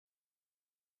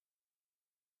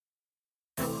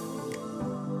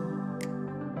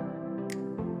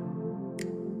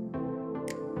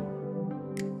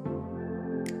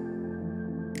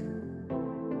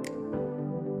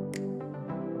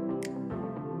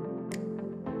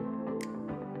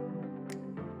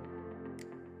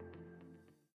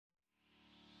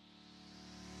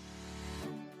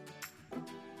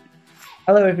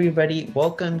Hello, everybody.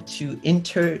 Welcome to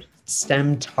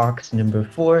InterSTEM Talks number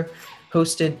 4,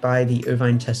 hosted by the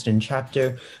Irvine Teston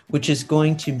chapter, which is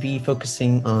going to be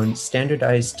focusing on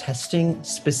standardized testing,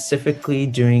 specifically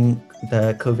during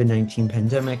the COVID-19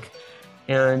 pandemic.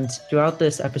 And throughout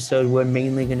this episode, we're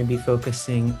mainly going to be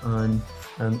focusing on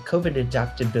COVID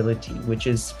adaptability, which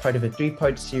is part of a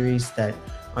 3-part series that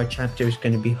our chapter is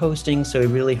going to be hosting. So I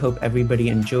really hope everybody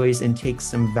enjoys and takes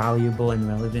some valuable and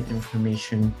relevant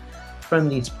information from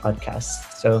these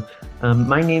podcasts. So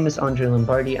my name is Andre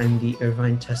Lombardi. I'm the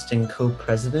Irvine Testing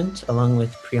co-president, along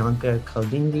with Priyanka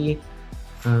Kaldindi.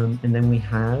 And then we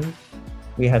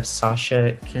have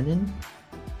Sasha Kennan.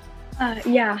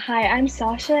 Hi, I'm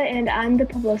Sasha, and I'm the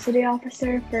publicity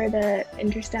officer for the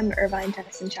InterSTEM Irvine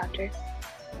Testing chapter.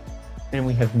 And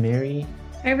we have Mary.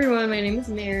 Hi everyone, my name is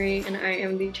Mary, and I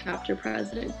am the chapter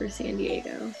president for San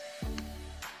Diego.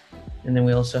 And then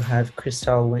we also have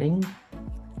Crystal Wang.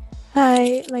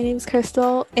 Hi, my name is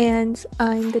Crystal, and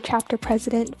I'm the chapter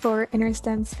president for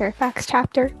InterSTEM's Fairfax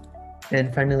chapter.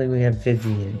 And finally, we have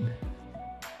Vivian.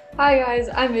 Hi guys,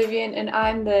 I'm Vivian, and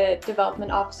I'm the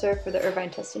development officer for the Irvine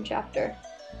Testing chapter.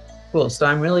 Cool, so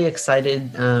I'm really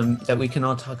excited that we can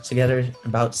all talk together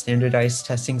about standardized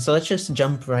testing. So let's just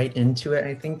jump right into it,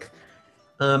 I think.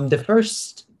 The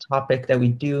first topic that we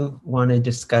do want to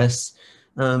discuss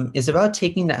is about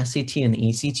taking the SAT and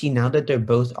ACT now that they're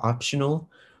both optional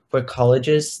for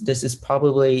colleges. This is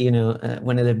probably,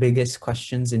 one of the biggest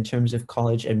questions in terms of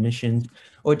college admissions,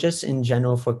 or just in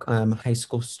general for high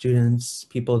school students,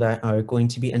 people that are going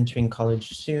to be entering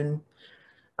college soon.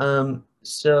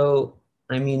 So,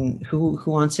 I mean, who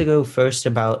wants to go first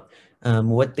about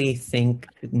what they think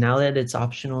now that it's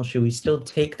optional? Should we still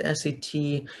take the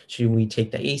SAT? Should we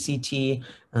take the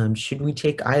ACT? Should we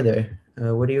take either?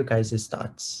 What are your guys'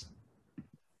 thoughts?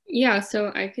 Yeah,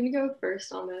 so I can go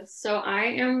first on this. So I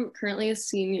am currently a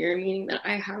senior, meaning that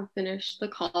I have finished the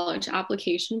college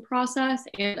application process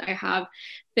and I have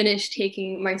finished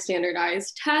taking my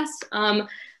standardized test. A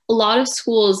lot of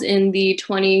schools in the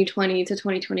 2020 to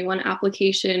 2021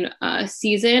 application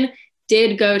season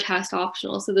did go test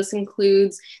optional. So this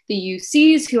includes the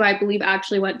UCs, who I believe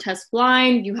actually went test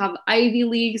blind. You have Ivy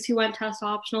Leagues who went test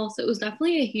optional. So it was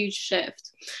definitely a huge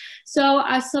shift. So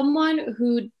as someone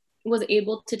who was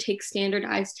able to take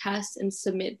standardized tests and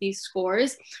submit these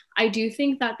scores, I do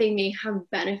think that they may have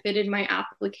benefited my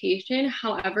application,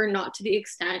 however, not to the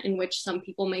extent in which some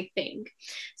people may think.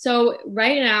 So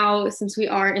right now, since we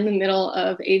are in the middle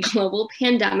of a global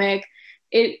pandemic,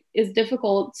 it is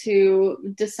difficult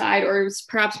to decide or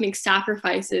perhaps make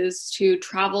sacrifices to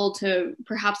travel to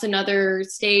perhaps another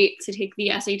state to take the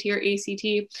SAT or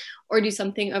ACT or do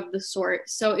something of the sort.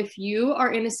 So if you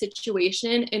are in a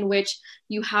situation in which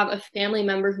you have a family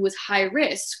member who is high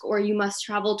risk or you must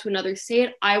travel to another state,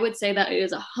 I would say that it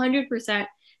is 100%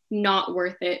 not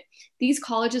worth it. These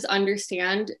colleges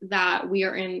understand that we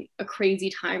are in a crazy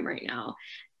time right now,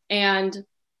 and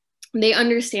they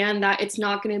understand that it's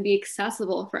not going to be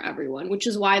accessible for everyone, which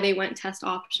is why they went test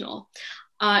optional.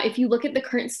 If you look at the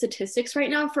current statistics right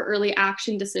now for early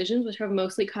action decisions, which have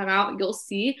mostly come out, you'll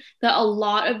see that a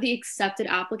lot of the accepted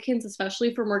applicants,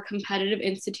 especially for more competitive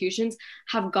institutions,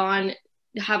 have gotten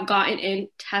in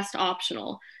test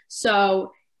optional.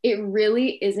 So it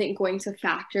really isn't going to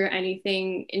factor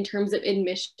anything in terms of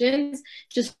admissions.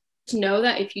 Just know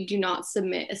that if you do not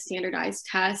submit a standardized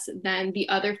test, then the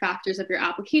other factors of your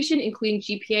application, including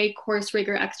GPA, course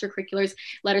rigor, extracurriculars,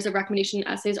 letters of recommendation,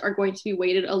 and essays, are going to be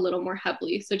weighted a little more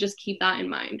heavily. So just keep that in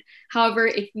mind. However,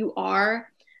 if you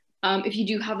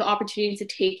do have the opportunity to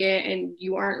take it and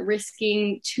you aren't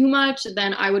risking too much,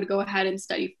 then I would go ahead and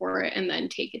study for it and then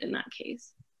take it in that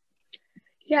case.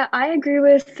 Yeah, I agree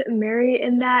with Mary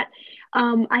in that.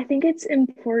 I think it's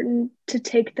important to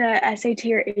take the SAT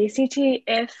or ACT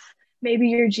if maybe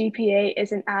your GPA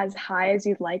isn't as high as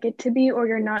you'd like it to be, or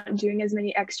you're not doing as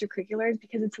many extracurriculars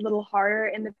because it's a little harder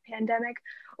in the pandemic,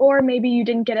 or maybe you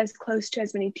didn't get as close to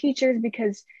as many teachers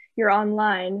because you're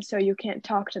online, so you can't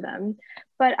talk to them.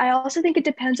 But I also think it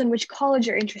depends on which college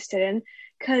you're interested in,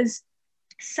 because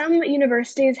some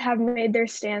universities have made their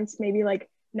stance maybe like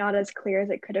not as clear as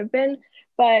it could have been,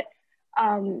 but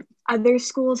other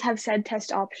schools have said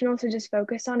test optional, so just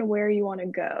focus on where you want to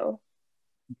go.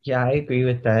 Yeah, I agree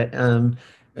with that.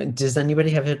 Does anybody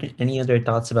have any other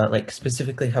thoughts about like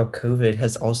specifically how COVID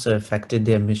has also affected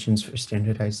the admissions for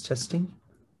standardized testing?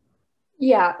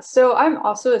 Yeah, so I'm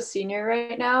also a senior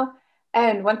right now.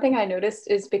 And one thing I noticed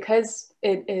is because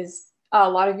it is a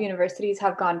lot of universities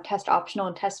have gone test optional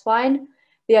and test blind,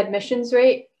 the admissions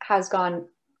rate has gone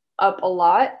up a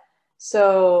lot.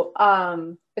 So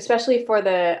especially for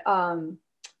the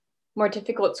more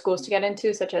difficult schools to get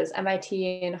into, such as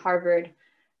MIT and Harvard,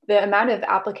 the amount of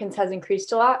applicants has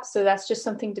increased a lot. So that's just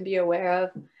something to be aware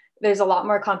of. There's a lot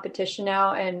more competition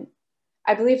now. And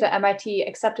I believe the MIT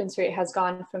acceptance rate has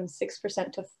gone from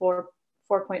 6% to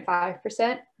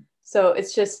 4.5%. So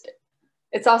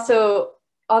it's also,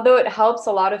 although it helps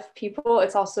a lot of people,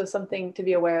 it's also something to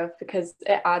be aware of because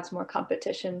it adds more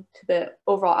competition to the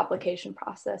overall application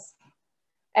process.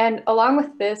 And along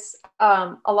with this, there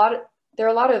are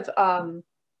a lot of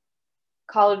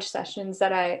college sessions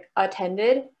that I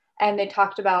attended, and they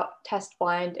talked about test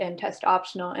blind and test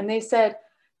optional. And they said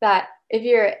that if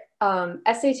your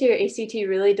SAT or ACT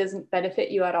really doesn't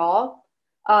benefit you at all,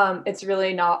 it's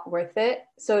really not worth it.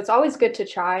 So it's always good to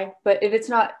try, but if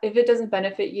it doesn't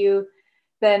benefit you,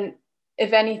 then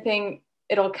if anything,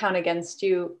 it'll count against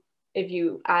you if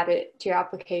you add it to your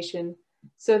application.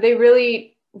 So they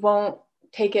really won't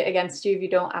take it against you if you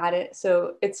don't add it.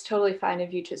 So it's totally fine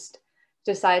if you just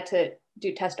decide to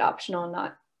do test optional and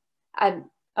not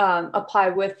apply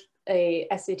with a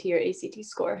SAT or ACT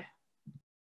score.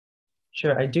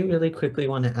 Sure, I do really quickly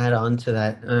want to add on to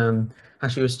that.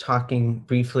 Actually was talking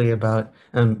briefly about,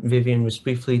 Vivian was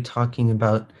briefly talking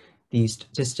about the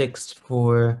statistics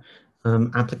for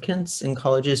applicants in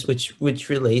colleges, which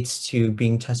relates to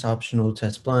being test optional,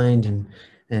 test blind,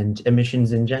 and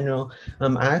admissions in general.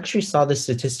 I actually saw the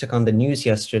statistic on the news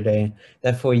yesterday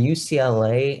that for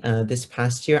UCLA this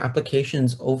past year,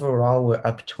 applications overall were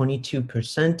up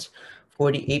 22%,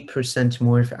 48%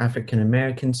 more for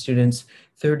African-American students,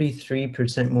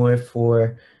 33% more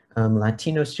for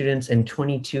Latino students, and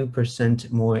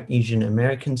 22% more Asian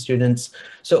American students.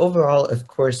 So overall, of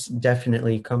course,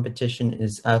 definitely competition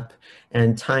is up,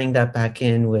 and tying that back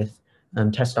in with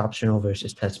test optional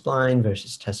versus test blind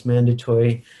versus test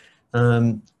mandatory.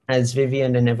 As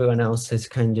Vivian and everyone else has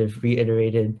kind of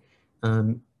reiterated,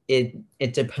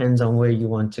 it depends on where you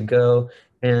want to go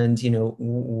and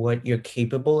what you're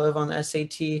capable of on the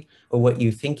SAT or what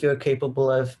you think you're capable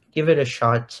of. Give it a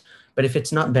shot. But if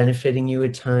it's not benefiting you a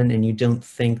ton and you don't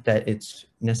think that it's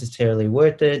necessarily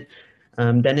worth it,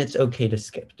 then it's okay to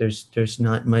skip. There's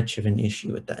not much of an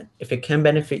issue with that. If it can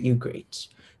benefit you, great.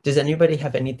 Does anybody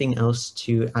have anything else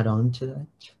to add on to that?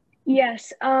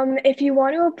 Yes, if you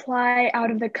want to apply out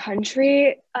of the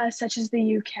country, such as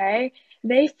the UK,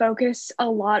 they focus a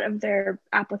lot of their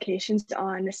applications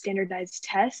on standardized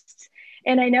tests.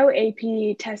 And I know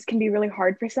AP tests can be really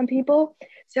hard for some people.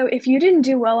 So if you didn't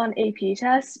do well on AP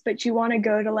tests, but you want to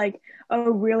go to like a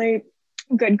really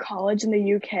good college in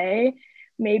the UK,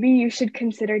 maybe you should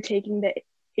consider taking the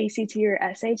ACT or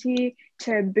SAT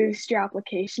to boost your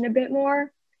application a bit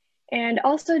more. And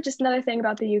also just another thing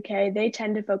about the UK, they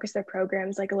tend to focus their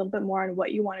programs like a little bit more on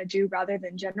what you want to do rather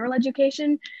than general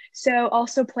education. So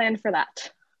also plan for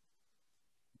that.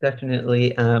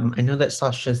 Definitely. I know that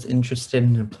Sasha's interested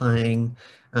in applying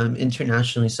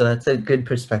internationally, so that's a good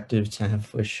perspective to have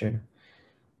for sure.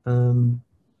 I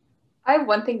have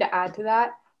one thing to add to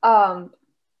that.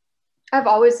 I've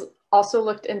always also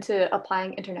looked into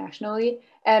applying internationally.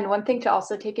 And one thing to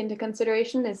also take into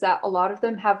consideration is that a lot of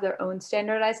them have their own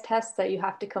standardized tests that you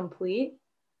have to complete.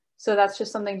 So that's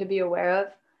just something to be aware of.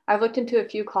 I've looked into a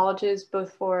few colleges,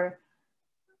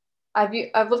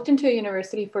 I've looked into a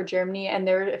university for Germany, and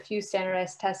there are a few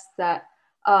standardized tests that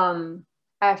I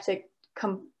have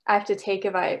to take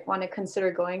if I want to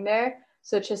consider going there.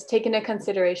 So just take into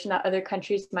consideration that other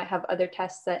countries might have other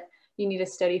tests that you need to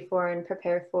study for and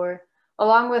prepare for.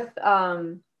 Along with,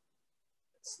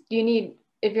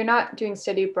 if you're not doing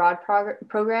study abroad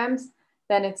programs,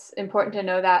 then it's important to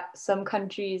know that some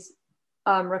countries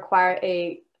require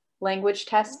a language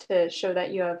test to show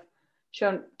that you have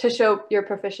show your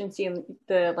proficiency in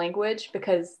the language,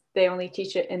 because they only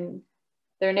teach it in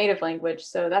their native language.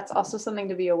 So that's also something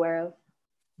to be aware of.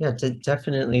 Yeah,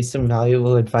 definitely some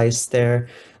valuable advice there.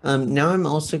 Now I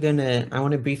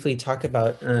want to briefly talk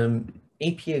about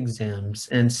AP exams,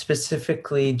 and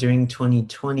specifically during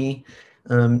 2020,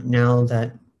 now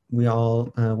that we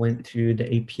all went through the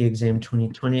AP exam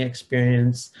 2020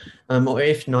 experience, or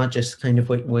if not, just kind of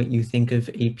what you think of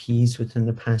APs within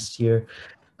the past year.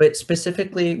 But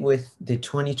specifically with the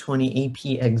 2020 AP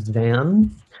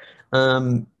exam,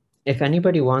 if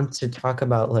anybody wants to talk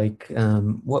about like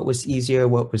what was easier,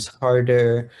 what was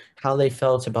harder, how they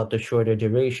felt about the shorter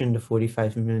duration, the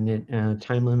 45-minute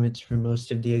time limits for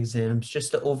most of the exams,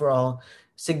 just the overall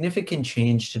significant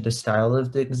change to the style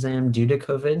of the exam due to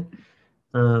COVID.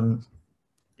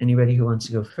 Anybody who wants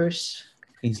to go first,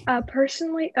 please.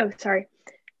 Personally,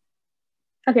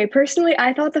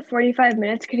 I thought the 45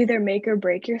 minutes could either make or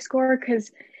break your score,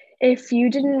 because if you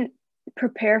didn't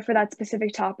prepare for that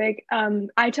specific topic.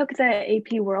 I took the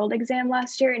AP World exam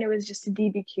last year and it was just a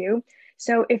DBQ.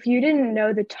 So if you didn't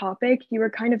know the topic, you were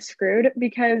kind of screwed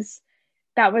because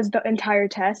that was the entire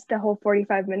test, the whole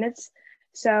 45 minutes.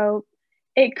 So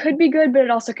it could be good, but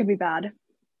it also could be bad.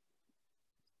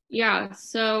 Yeah,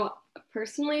 so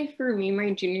personally for me,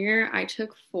 my junior year, I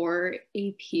took 4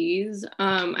 APs.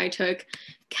 I took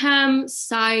Chem,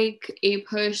 Psych,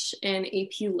 APUSH, and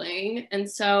AP Lang. And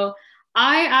so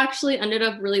I actually ended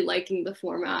up really liking the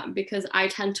format because I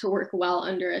tend to work well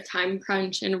under a time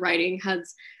crunch, and writing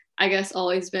has, I guess,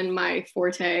 always been my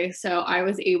forte. So I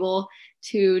was able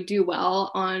to do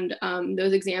well on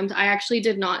those exams. I actually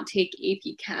did not take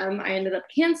AP Chem. I ended up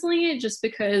canceling it just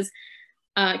because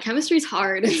chemistry is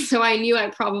hard. So I knew I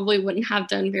probably wouldn't have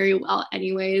done very well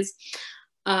anyways,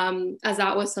 as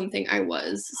that was something I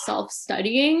was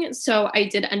self-studying. So I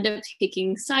did end up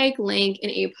taking Psych, Lang,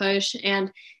 and APUSH,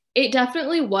 and it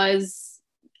definitely was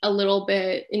a little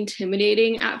bit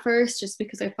intimidating at first, just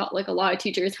because I felt like a lot of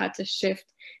teachers had to shift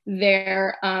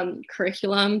their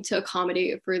curriculum to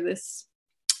accommodate for this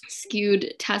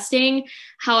skewed testing.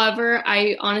 However,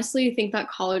 I honestly think that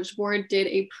College Board did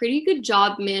a pretty good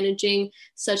job managing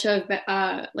such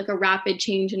a like a rapid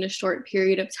change in a short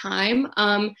period of time.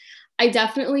 I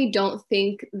definitely don't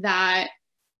think that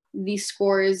the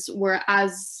scores were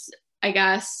as, I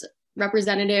guess,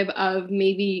 representative of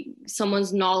maybe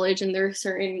someone's knowledge in their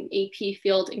certain AP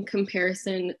field in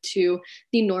comparison to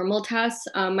the normal tests.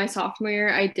 My sophomore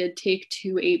year, I did take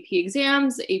 2 AP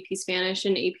exams, AP Spanish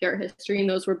and AP Art History, and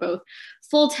those were both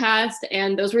full tests,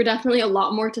 and those were definitely a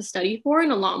lot more to study for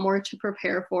and a lot more to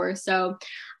prepare for. So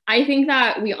I think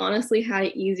that we honestly had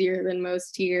it easier than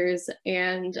most years,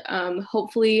 and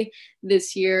hopefully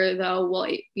this year, though, we'll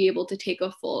be able to take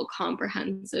a full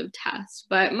comprehensive test.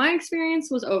 But my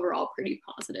experience was overall pretty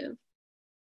positive.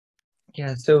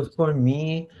 Yeah, so for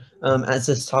me, as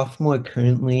a sophomore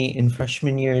currently in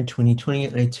freshman year in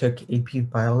 2020, I took AP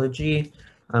Biology,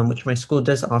 which my school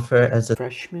does offer as a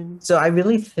freshman. So I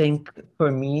really think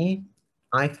for me,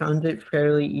 I found it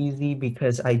fairly easy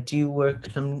because I do work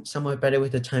somewhat better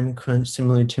with the time crunch,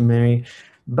 similar to Mary,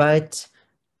 but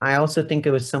I also think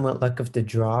it was somewhat luck of the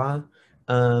draw.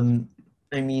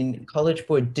 I mean, College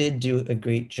Board did do a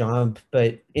great job,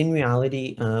 but in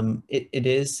reality, it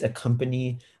is a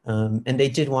company, and they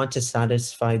did want to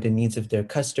satisfy the needs of their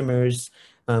customers,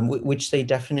 which they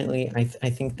definitely, I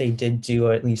think they did do,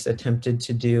 or at least attempted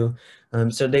to do.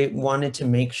 So they wanted to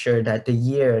make sure that the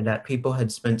year that people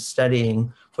had spent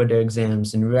studying for their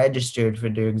exams and registered for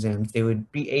their exams, they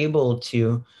would be able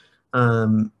to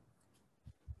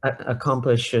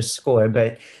accomplish a score.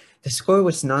 But the score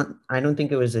was not, I don't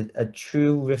think it was a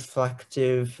true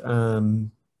reflective,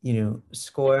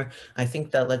 score. I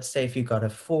think that, let's say if you got a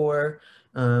 4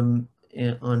 on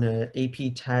an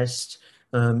AP test,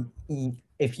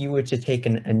 if you were to take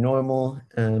a normal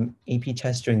AP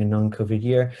test during a non-COVID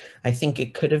year, I think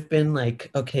it could have been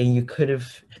like, okay, you could have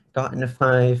gotten a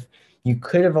 5, you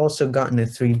could have also gotten a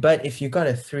 3, but if you got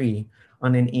a 3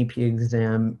 on an AP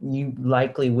exam, you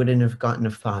likely wouldn't have gotten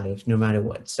a 5 no matter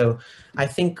what. So I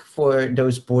think for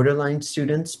those borderline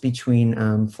students between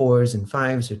 4s and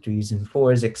 5s or 3s and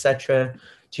 4s, etc.,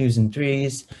 2s and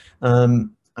 3s,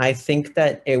 I think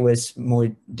that it was more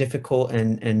difficult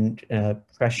and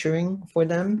pressuring for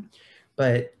them.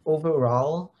 But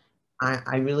overall,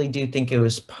 I really do think it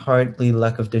was partly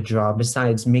luck of the draw,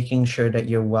 besides making sure that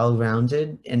you're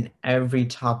well-rounded in every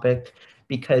topic.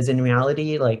 Because in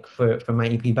reality, like for my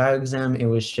AP Bio exam, it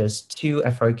was just 2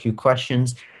 FRQ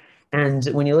questions. And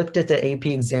when you looked at the AP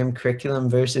exam curriculum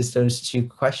versus those 2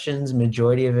 questions,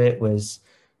 majority of it was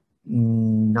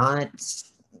not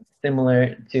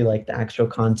similar to like the actual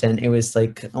content. It was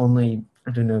like only,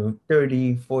 I don't know,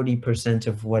 30–40%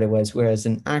 of what it was, whereas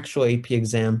an actual AP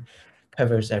exam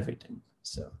covers everything.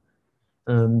 So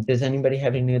does anybody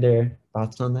have any other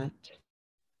thoughts on that?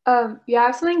 Yeah, I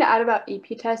have something to add about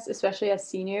AP tests, especially as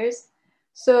seniors.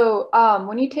 So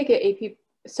when you take an AP,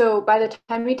 so by the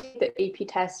time you take the AP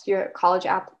test, your college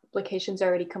application's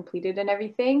already completed and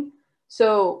everything.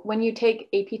 So when you take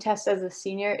AP tests as a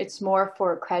senior, it's more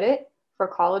for credit for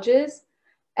colleges.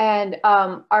 And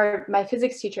my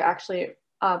physics teacher actually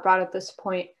brought up this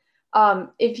point.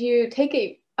 If you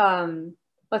take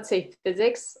let's say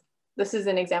physics, this is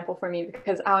an example for me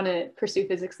because I want to pursue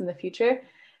physics in the future.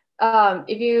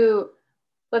 If you,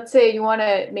 let's say you want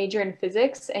to major in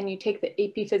physics and you take the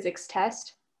AP physics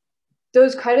test,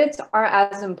 those credits aren't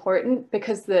as important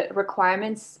because the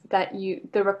requirements that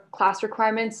class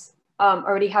requirements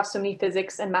already have so many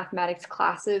physics and mathematics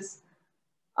classes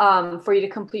for you to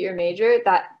complete your major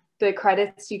that the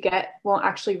credits you get won't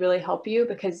actually really help you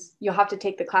because you'll have to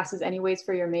take the classes anyways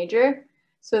for your major.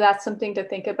 So that's something to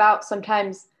think about.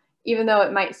 Sometimes, even though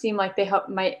it might seem like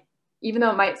even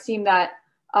though it might seem that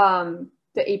the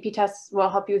AP tests will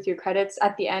help you with your credits,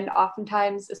 at the end,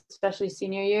 oftentimes, especially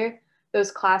senior year,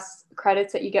 those class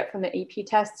credits that you get from the AP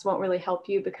tests won't really help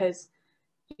you because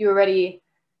you already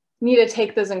need to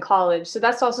take those in college. So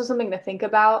that's also something to think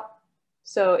about.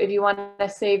 So if you want to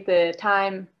save the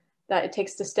time that it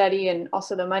takes to study and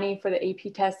also the money for the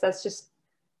AP test, that's just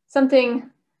something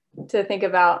to think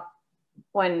about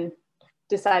when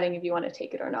deciding if you want to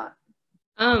take it or not.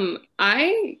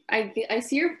 I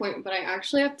see your point, but I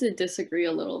actually have to disagree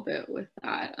a little bit with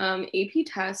that. AP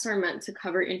tests are meant to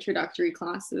cover introductory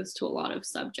classes to a lot of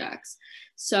subjects.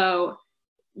 So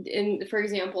for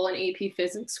example, an AP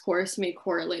physics course may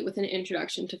correlate with an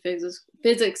introduction to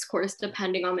physics course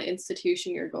depending on the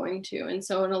institution you're going to. And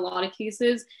so in a lot of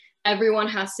cases, everyone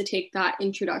has to take that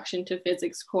introduction to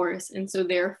physics course. And so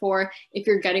therefore, if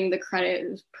you're getting the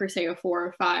credit per se of 4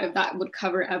 or 5, that would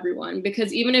cover everyone.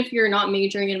 Because even if you're not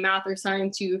majoring in math or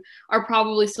science, you are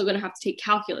probably still going to have to take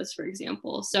calculus, for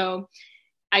example. So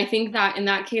I think that in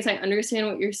that case, I understand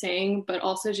what you're saying, but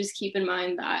also just keep in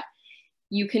mind that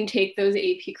you can take those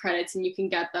AP credits and you can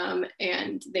get them,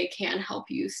 and they can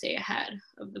help you stay ahead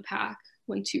of the pack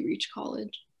once you reach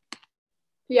college.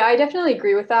 Yeah, I definitely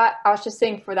agree with that. I was just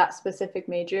saying for that specific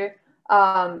major.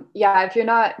 Yeah, if you're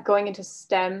not going into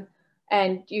STEM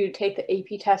and you take the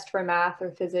AP test for math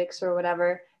or physics or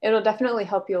whatever, it'll definitely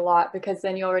help you a lot because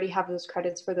then you already have those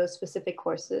credits for those specific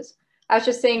courses. I was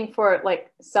just saying for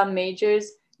like some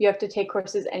majors, you have to take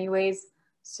courses anyways,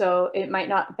 so it might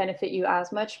not benefit you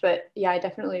as much, but yeah, I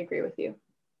definitely agree with you.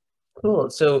 Cool.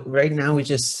 So right now we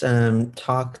just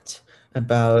talked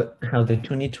about how the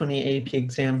 2020 AP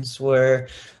exams were,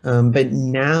 but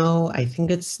now I think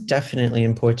it's definitely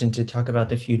important to talk about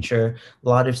the future. A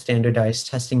lot of standardized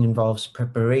testing involves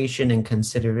preparation and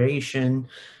consideration,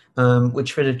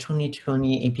 which for the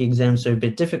 2020 AP exams are a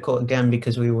bit difficult again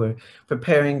because we were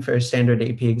preparing for standard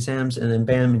AP exams and then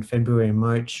bam, in February and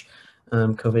March,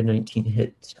 COVID-19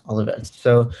 hit all of us.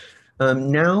 So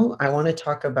now I want to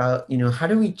talk about, how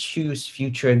do we choose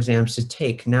future exams to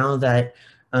take now that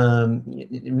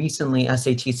recently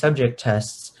SAT subject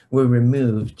tests were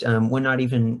removed. We're not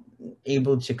even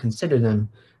able to consider them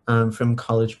from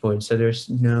College Board. So there's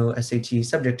no SAT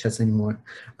subject tests anymore.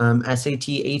 SAT,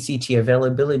 ACT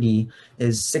availability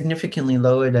is significantly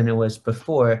lower than it was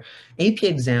before. AP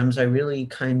exams are really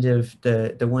kind of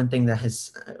the one thing that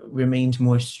has remained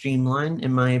more streamlined,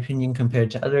 in my opinion,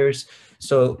 compared to others.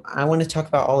 So I want to talk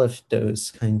about all of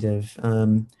those kind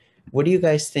of. What do you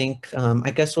guys think?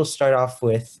 I guess we'll start off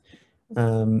with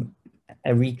a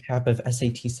recap of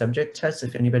SAT subject tests,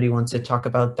 if anybody wants to talk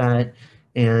about that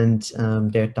and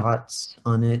their thoughts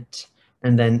on it,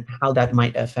 and then how that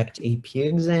might affect AP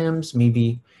exams.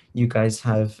 Maybe you guys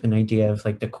have an idea of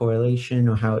like the correlation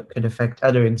or how it could affect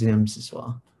other exams as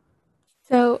well.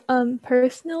 So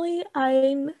personally,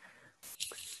 I'm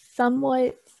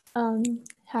somewhat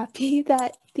happy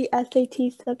that the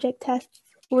SAT subject tests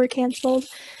were canceled,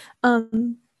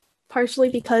 partially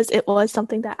because it was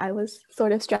something that I was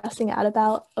sort of stressing out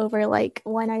about over like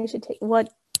when I should take,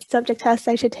 what subject tests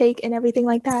I should take and everything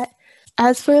like that.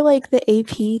 As for like the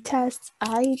AP tests,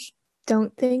 I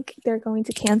don't think they're going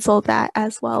to cancel that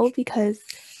as well because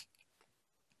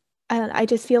I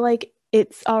just feel like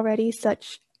it's already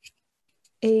such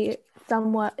a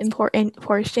somewhat important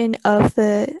portion of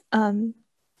the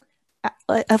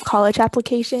of college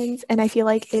applications, and I feel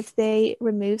like if they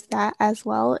remove that as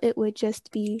well, it would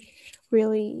just be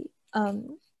really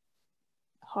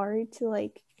hard to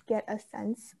like get a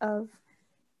sense of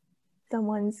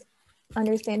someone's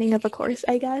understanding of a course,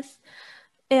 I guess.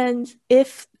 And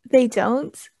if they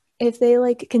don't, if they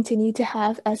like continue to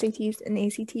have SATs and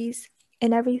ACTs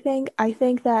and everything, I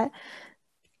think that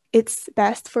it's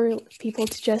best for people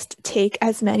to just take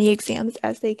as many exams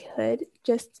as they could,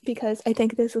 just because I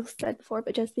think this was said before,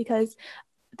 but just because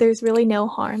there's really no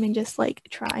harm in just like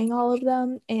trying all of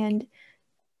them. And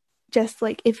just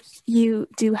like if you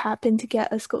do happen to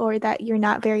get a score that you're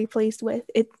not very pleased with,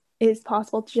 it is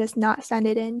possible to just not send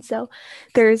it in. So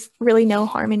there's really no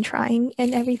harm in trying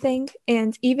and everything.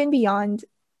 And even beyond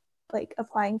like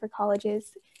applying for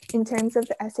colleges, in terms of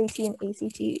the SAT and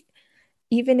ACT,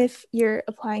 even if you're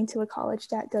applying to a college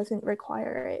that doesn't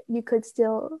require it, you could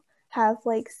still have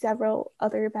like several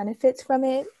other benefits from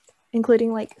it,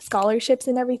 including like scholarships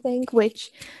and everything,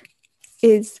 which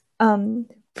is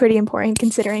pretty important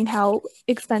considering how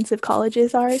expensive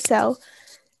colleges are. So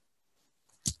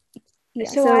yeah,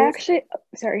 so I actually,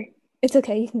 sorry. It's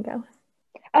okay, you can go.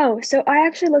 Oh, so I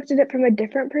actually looked at it from a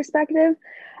different perspective.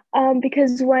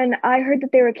 Because when I heard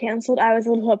that they were canceled, I was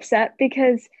a little upset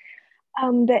because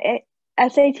the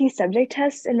SAT subject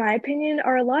tests, in my opinion,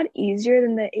 are a lot easier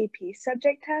than the AP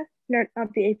subject test. No,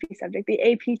 not the AP subject, the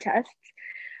AP tests.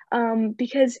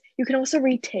 Because you can also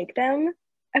retake them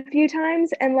a few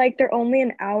times, and like they're only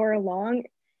an hour long,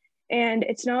 and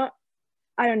it's not.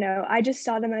 I don't know. I just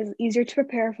saw them as easier to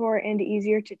prepare for and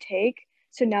easier to take.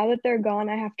 So now that they're gone,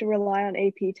 I have to rely on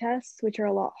AP tests, which are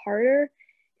a lot harder.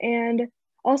 And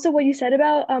also, what you said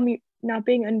about not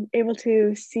being able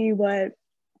to see what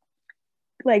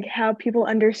like how people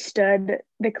understood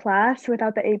the class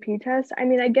without the AP test. I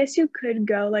mean, I guess you could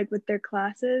go like with their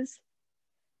classes,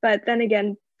 but then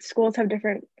again, schools have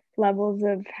different levels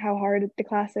of how hard the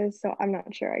class is, so I'm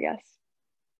not sure, I guess.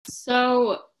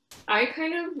 So I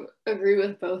kind of agree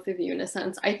with both of you in a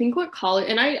sense. I think what college,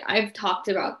 and I've talked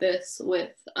about this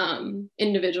with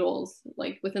individuals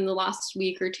like within the last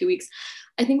week or 2 weeks.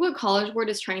 I think what College Board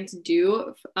is trying to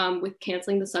do with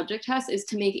canceling the subject test is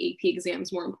to make AP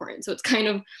exams more important. So it's kind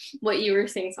of what you were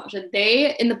saying, Sasha.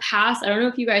 They, in the past, I don't know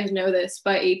if you guys know this,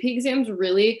 but AP exams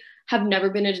really have never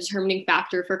been a determining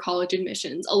factor for college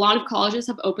admissions. A lot of colleges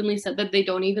have openly said that they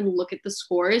don't even look at the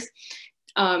scores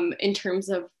in terms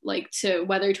of like to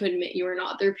whether to admit you or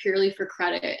not. They're purely for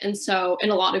credit. And so in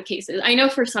a lot of cases, I know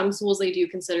for some schools they do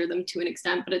consider them to an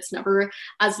extent, but it's never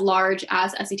as large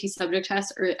as SAT subject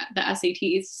tests or the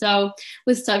SATs. So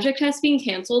with subject tests being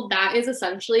canceled, that is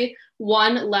essentially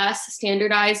one less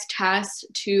standardized test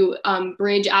to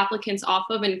bridge applicants off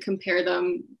of and compare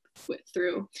them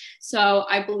through. So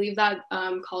I believe that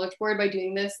College Board, by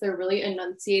doing this, they're really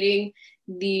enunciating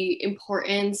the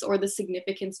importance or the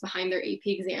significance behind their AP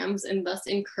exams and thus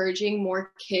encouraging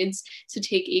more kids to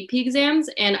take AP exams.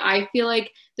 And I feel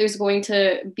like there's going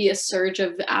to be a surge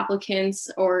of applicants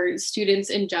or students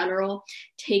in general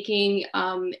taking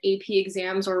AP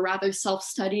exams, or rather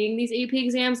self-studying these AP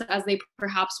exams as they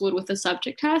perhaps would with a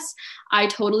subject test. I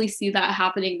totally see that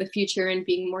happening in the future and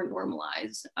being more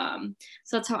normalized.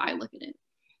 So that's how I look at it.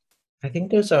 I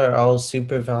think those are all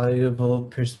super valuable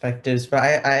perspectives, but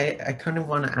I kind of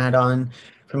want to add on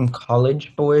from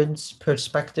College Board's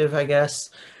perspective, I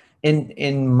guess.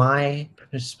 In my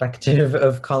perspective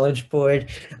of College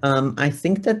Board, I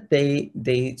think that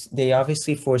they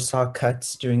obviously foresaw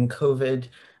cuts during COVID.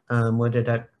 What did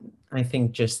I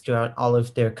think just throughout all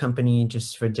of their company,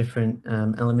 just for different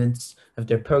elements of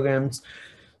their programs.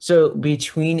 So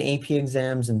between AP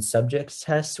exams and subjects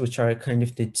tests, which are kind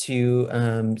of the two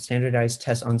standardized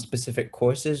tests on specific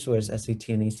courses, whereas SAT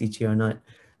and ACT are not,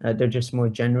 they're just more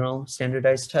general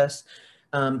standardized tests.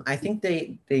 I think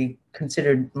they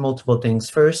considered multiple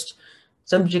things. First,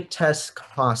 subject tests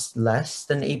cost less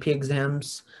than AP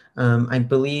exams. I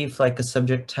believe like a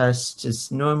subject test is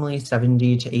normally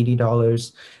 $70 to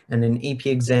 $80, and an AP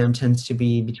exam tends to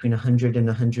be between $100 and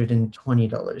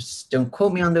 $120. Don't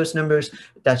quote me on those numbers,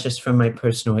 but that's just from my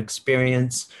personal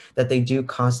experience, that they do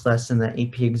cost less and that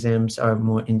AP exams are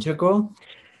more integral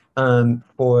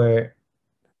for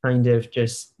kind of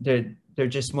just, they're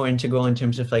just more integral in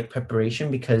terms of like preparation,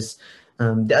 because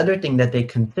the other thing that they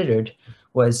considered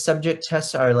was subject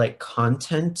tests are like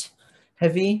content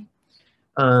heavy.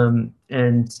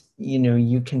 And you know,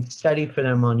 you can study for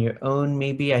them on your own,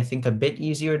 maybe I think a bit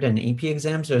easier than AP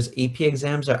exams. Those AP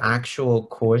exams are actual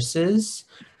courses.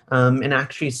 And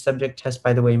actually subject tests,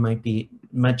 by the way, might be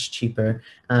much cheaper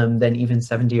than even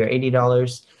 $70 or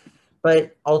 $80.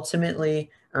 But ultimately,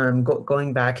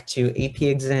 going back to AP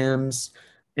exams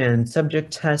and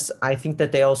subject tests, I think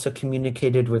that they also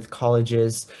communicated with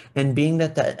colleges, and being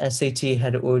that the SAT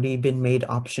had already been made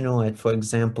optional at, for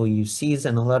example, UCs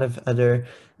and a lot of other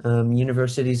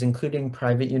universities, including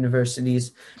private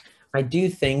universities, I do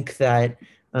think that,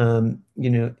 you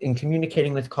know, in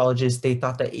communicating with colleges, they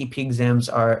thought that AP exams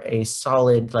are a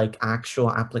solid, like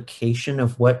actual application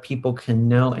of what people can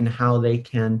know and how they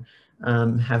can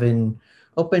have an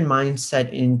open mindset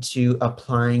into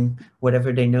applying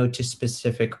whatever they know to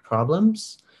specific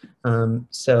problems.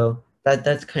 So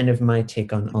that's kind of my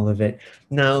take on all of it.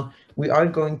 Now, we are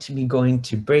going to be going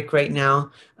to break right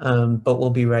now, but we'll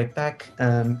be right back.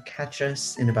 Catch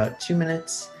us in about 2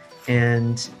 minutes,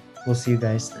 and we'll see you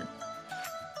guys then.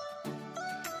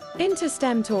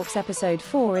 InterSTEM Talks Episode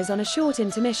 4 is on a short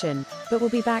intermission, but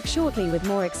we'll be back shortly with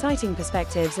more exciting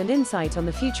perspectives and insight on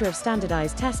the future of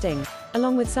standardized testing,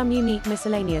 along with some unique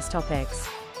miscellaneous topics.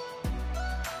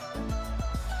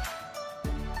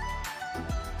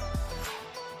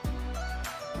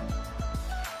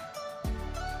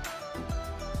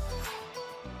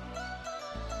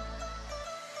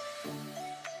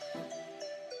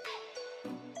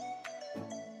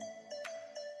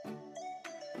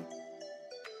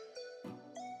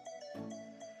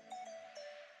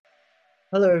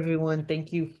 Hello, everyone.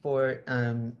 Thank you for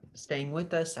staying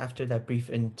with us after that brief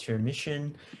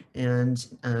intermission. And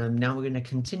now we're going to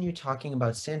continue talking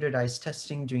about standardized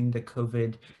testing during the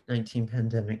COVID-19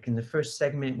 pandemic. In the first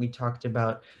segment, we talked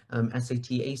about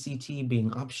SAT, ACT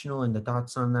being optional and the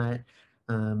thoughts on that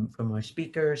from our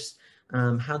speakers,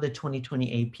 how the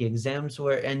 2020 AP exams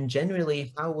were, and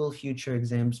generally, how will future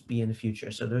exams be in the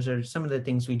future? So those are some of the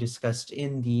things we discussed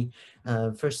in the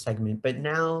first segment. But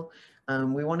now,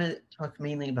 we want to talk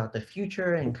mainly about the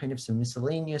future and kind of some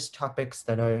miscellaneous topics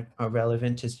that are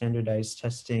relevant to standardized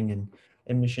testing and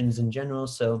admissions in general.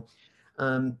 So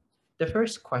the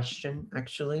first question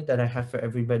actually that I have for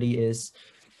everybody is,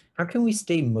 how can we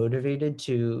stay motivated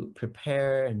to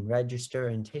prepare and register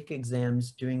and take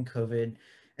exams during COVID,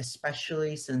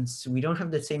 especially since we don't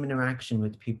have the same interaction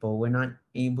with people? We're not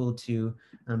able to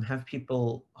have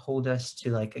people hold us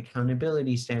to like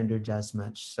accountability standards as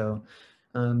much. So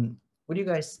what do you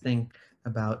guys think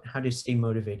about how to stay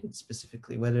motivated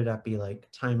specifically, whether that be like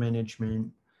time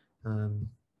management,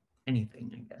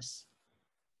 anything, I guess?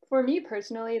 For me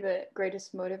personally, the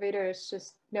greatest motivator is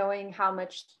just knowing how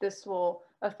much this will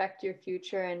affect your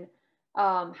future and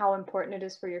how important it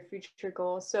is for your future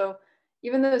goals. So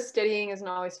even though studying isn't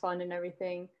always fun and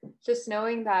everything, just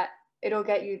knowing that it'll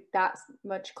get you that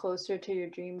much closer to your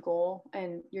dream goal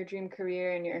and your dream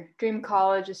career and your dream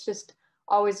college is just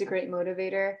always a great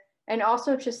motivator. And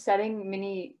also just setting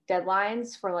mini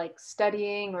deadlines for like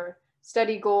studying or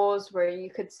study goals where you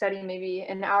could study maybe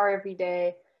an hour every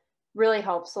day really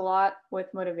helps a lot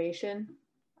with motivation.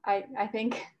 I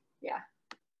think, yeah.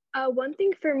 One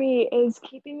thing for me is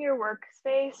keeping your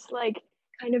workspace like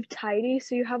kind of tidy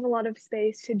so you have a lot of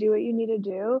space to do what you need to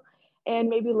do, and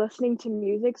maybe listening to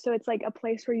music so it's like a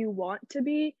place where you want to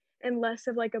be and less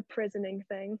of like a prisoning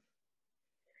thing.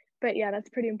 But yeah, that's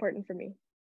pretty important for me.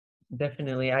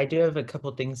 Definitely. I do have a couple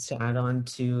things to add on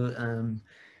to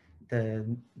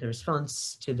the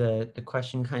response to the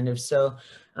question kind of. So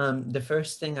the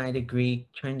first thing I'd agree,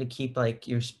 trying to keep like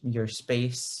your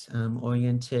space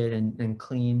oriented and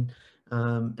clean.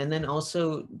 And then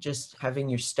also just having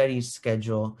your studies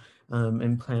schedule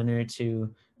and planner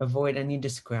to avoid any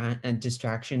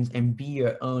distractions and be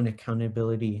your own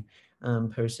accountability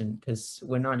person, because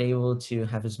we're not able to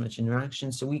have as much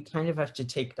interaction. So we kind of have to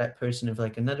take that person of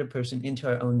like another person into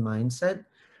our own mindset,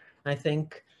 I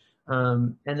think.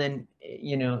 And then,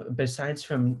 you know, besides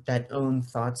from that own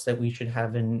thoughts that we should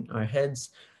have in our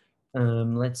heads,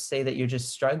 let's say that you're just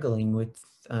struggling with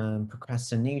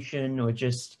procrastination or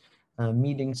just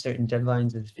meeting certain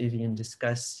deadlines, as Vivian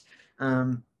discussed.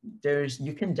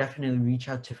 You can definitely reach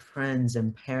out to friends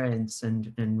and parents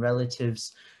and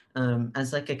relatives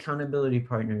as like accountability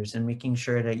partners, and making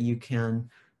sure that you can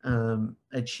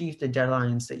achieve the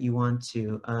deadlines that you want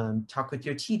to. Talk with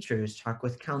your teachers, talk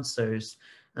with counselors.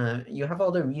 You have all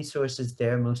the resources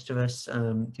there. Most of us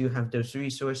do have those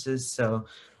resources, so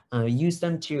use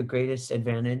them to your greatest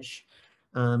advantage.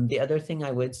 The other thing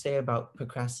I would say about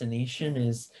procrastination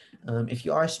is if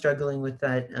you are struggling with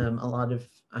that, a lot of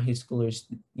high schoolers,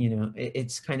 you know,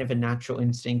 it's kind of a natural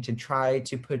instinct to try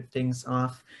to put things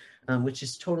off, which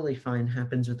is totally fine,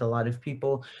 happens with a lot of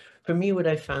people. For me, what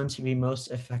I found to be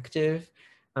most effective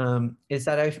is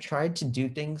that I've tried to do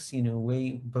things, you know,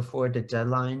 way before the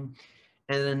deadline.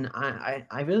 And then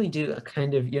I really do a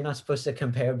kind of, you're not supposed to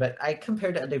compare, but I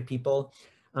compare to other people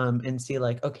and see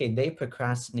like, okay, they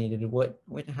procrastinated. What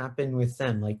happened with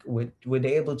them? Like, were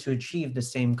they able to achieve the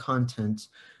same content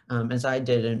as I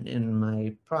did in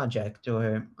my project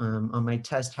or on my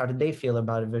test? How did they feel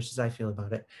about it versus I feel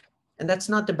about it? And that's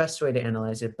not the best way to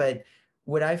analyze it. But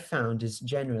what I've found is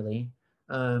generally,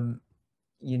 um,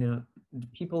 you know, the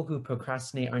people who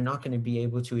procrastinate are not going to be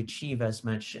able to achieve as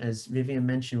much as Vivian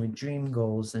mentioned with dream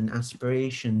goals and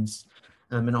aspirations,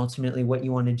 and ultimately what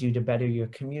you want to do to better your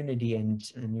community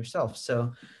and yourself.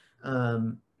 So,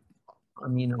 um, I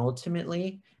mean,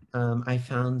 ultimately, I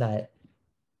found that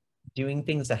doing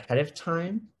things ahead of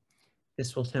time,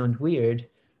 this will sound weird,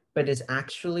 but is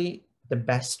actually the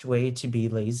best way to be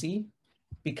lazy,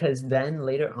 because then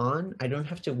later on, I don't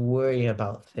have to worry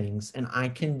about things and I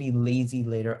can be lazy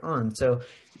later on. So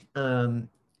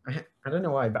I don't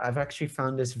know why, but I've actually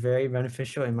found this very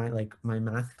beneficial in my like my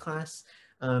math class.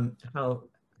 How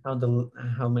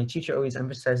how my teacher always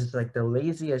emphasizes like the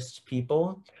laziest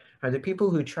people are the people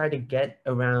who try to get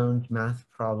around math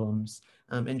problems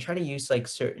and try to use like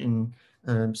certain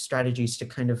strategies to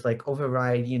kind of like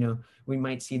override, you know, we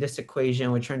might see this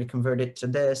equation, we're trying to convert it to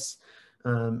this,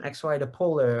 xy to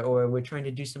polar, or we're trying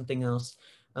to do something else.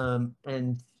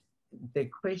 And the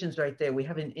equation's right there. We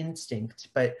have an instinct,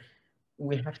 but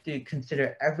we have to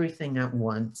consider everything at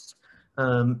once.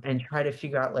 and try to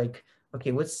figure out like,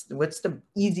 okay, what's the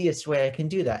easiest way I can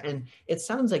do that? And it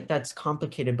sounds like that's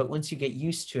complicated, but once you get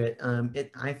used to it,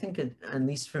 I think at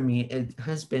least for me, it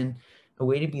has been a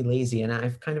way to be lazy, and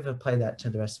I've kind of applied that to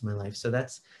the rest of my life. So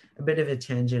that's a bit of a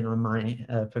tangent on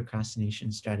my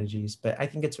procrastination strategies, but I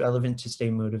think it's relevant to stay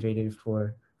motivated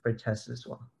for tests as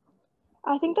well.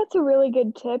 I think that's a really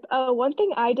good tip. One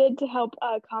thing I did to help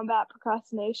combat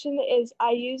procrastination is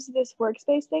I use this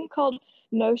workspace thing called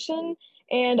Notion,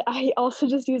 and I also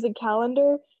just use a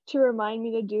calendar to remind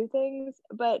me to do things.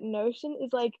 But Notion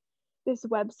is like this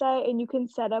website, and you can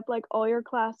set up like all your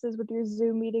classes with your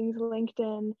Zoom meetings linked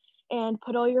in, and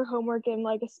put all your homework in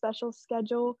like a special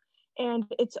schedule, and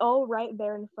it's all right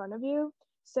there in front of you.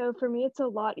 So for me, it's a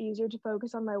lot easier to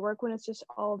focus on my work when it's just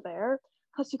all there.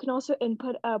 Plus, you can also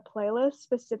input a playlist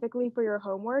specifically for your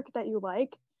homework that you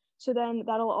like. So then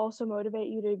that'll also motivate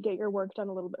you to get your work done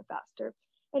a little bit faster.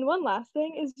 And one last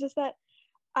thing is just that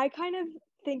I kind of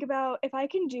think about if I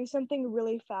can do something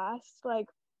really fast, like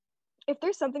if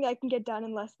there's something I can get done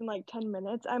in less than like 10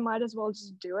 minutes, I might as well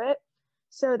just do it.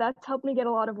 So that's helped me get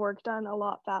a lot of work done a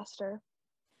lot faster.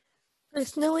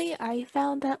 Personally, I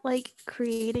found that like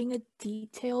creating a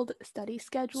detailed study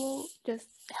schedule just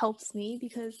helps me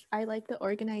because I like the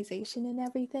organization and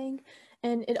everything.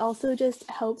 And it also just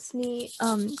helps me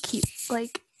keep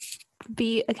like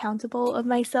be accountable of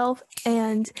myself.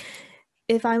 And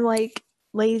if I'm like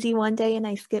lazy one day and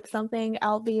I skip something,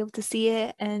 I'll be able to see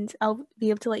it and I'll be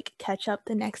able to like catch up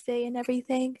the next day and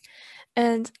everything.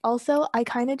 And also, I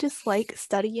kind of just like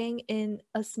studying in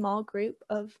a small group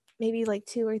of maybe like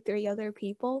 2 or 3 other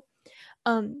people,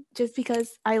 just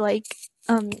because I like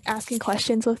asking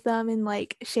questions with them and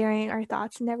like sharing our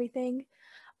thoughts and everything.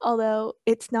 Although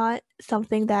it's not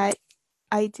something that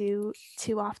I do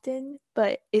too often,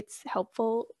 but it's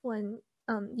helpful when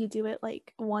you do it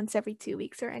like once every 2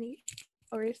 weeks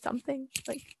or something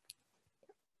like.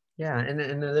 Yeah, and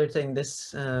another thing,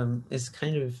 this is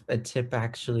kind of a tip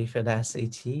actually for the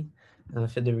SAT,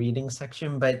 for the reading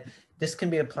section, but this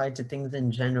can be applied to things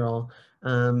in general.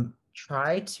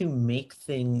 Try to make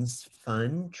things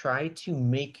fun. Try to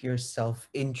make yourself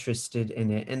interested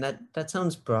in it. And that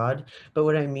sounds broad, but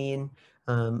what I mean,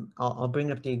 I'll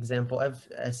bring up the example of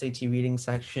SAT reading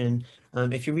section.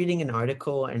 If you're reading an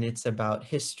article and it's about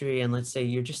history, and let's say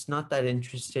you're just not that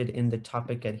interested in the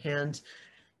topic at hand,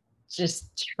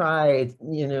 just try,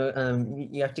 you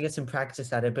have to get some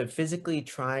practice at it, but physically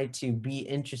try to be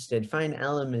interested. Find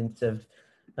elements of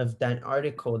that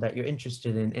article that you're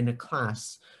interested in a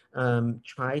class.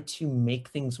 Try to make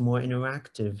things more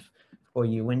interactive for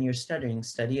you when you're studying.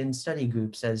 Study in study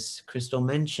groups, as Crystal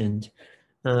mentioned.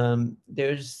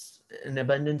 There's an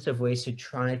abundance of ways to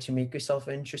try to make yourself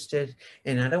interested.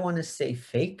 And I don't want to say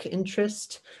fake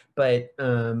interest, but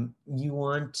you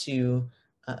want to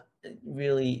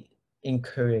really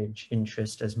encourage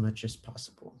interest as much as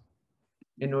possible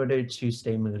in order to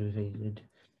stay motivated.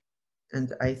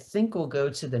 And I think we'll go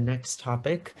to the next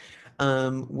topic,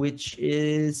 which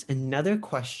is another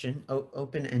question,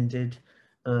 open-ended.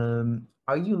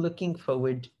 Are you looking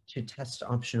forward to test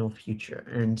optional future?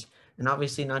 And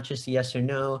obviously not just yes or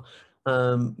no.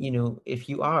 If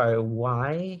you are,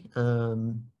 why?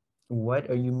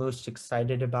 What are you most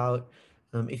excited about?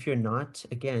 If you're not,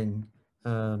 again,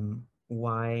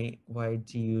 why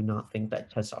do you not think that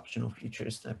test optional future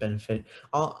is that benefit?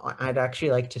 I'd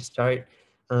actually like to start,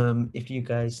 if you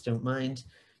guys don't mind,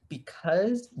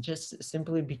 just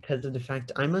simply because of the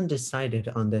fact I'm undecided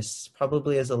on this,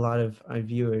 probably as a lot of our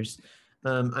viewers.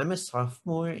 I'm a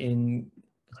sophomore in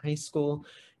high school,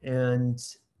 and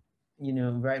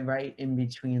right in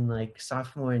between like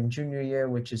sophomore and junior year,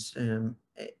 which is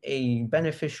a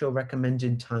beneficial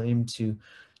recommended time to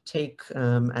take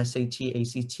SAT,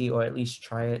 ACT, or at least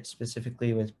try it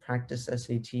specifically with practice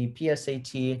SAT,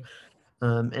 PSAT.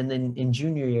 And then in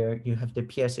junior year, you have the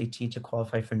PSAT to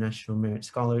qualify for National Merit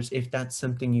Scholars, if that's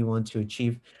something you want to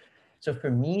achieve. So for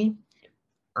me,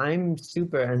 I'm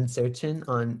super uncertain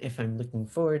on if I'm looking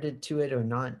forward to it or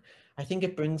not. I think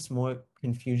it brings more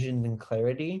confusion than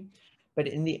clarity. But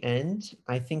in the end,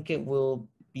 I think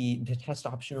the test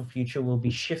optional future will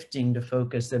be shifting the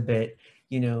focus a bit,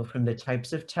 from the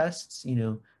types of tests,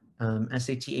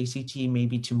 SAT, ACT,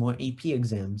 maybe to more AP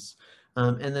exams.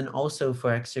 And then also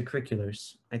for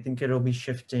extracurriculars, I think it'll be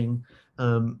shifting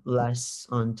less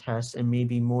on tests and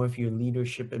maybe more of your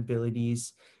leadership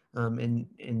abilities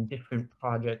in different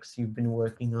projects you've been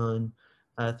working on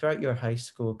throughout your high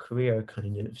school career,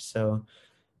 kind of. So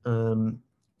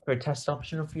for test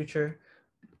optional future,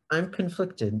 I'm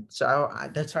conflicted. So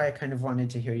that's why I kind of wanted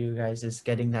to hear you guys is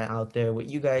getting that out there, what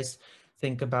you guys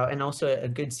think about, and also a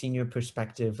good senior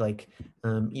perspective, like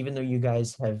even though you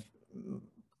guys have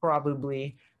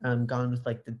probably gone with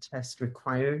like the test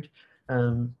required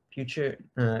future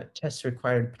tests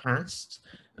required past,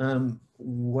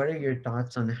 what are your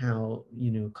thoughts on how,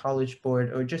 you know, College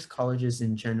Board or just colleges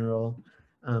in general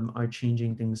are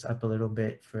changing things up a little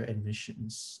bit for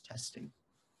admissions testing?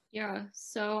 Yeah,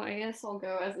 so I guess I'll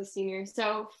go as a senior.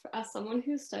 So as someone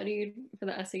who studied for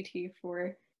the SAT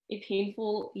for a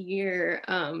painful year,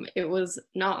 it was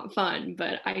not fun,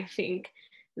 but I think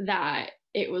that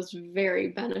it was very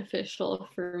beneficial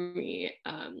for me.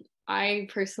 I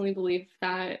personally believe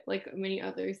that, like many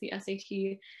others, the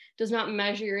SAT does not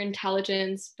measure your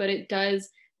intelligence, but it does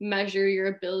measure your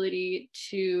ability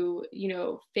to, you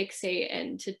know, fixate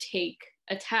and to take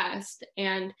a test.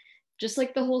 And just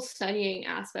like the whole studying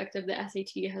aspect of the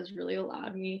SAT has really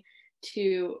allowed me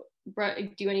to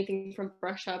do anything from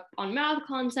brush up on math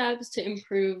concepts to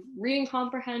improve reading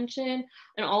comprehension,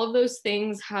 and all of those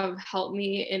things have helped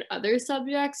me in other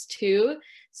subjects too.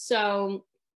 So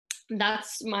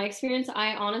that's my experience.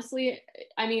 I honestly,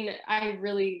 I mean, I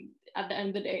really, at the end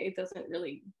of the day, it doesn't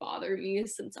really bother me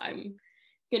since I'm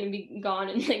going to be gone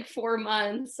in like 4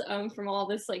 months from all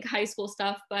this like high school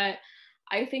stuff. But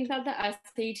I think that the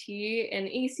SAT and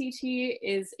ACT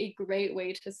is a great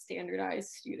way to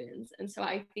standardize students. And so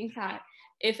I think that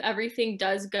if everything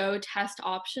does go test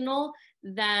optional,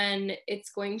 then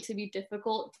it's going to be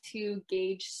difficult to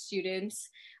gauge students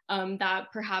that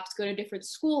perhaps go to different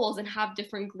schools and have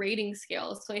different grading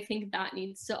scales. So I think that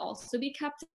needs to also be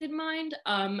kept in mind.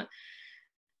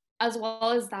 As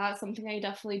well as that, something I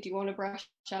definitely do want to brush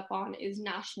up on is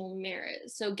national merit.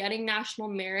 So getting national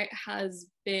merit has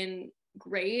been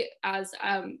great, as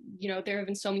you know, there have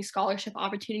been so many scholarship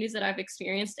opportunities that I've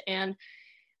experienced, and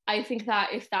I think that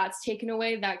if that's taken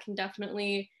away, that can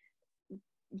definitely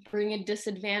bring a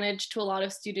disadvantage to a lot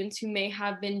of students who may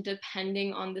have been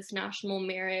depending on this national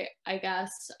merit, I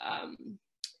guess,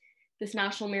 this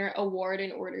National Merit Award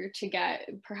in order to get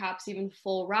perhaps even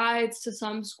full rides to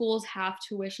some schools, half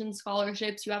tuition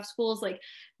scholarships. You have schools like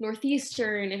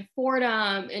Northeastern and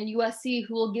Fordham and USC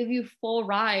who will give you full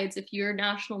rides if you're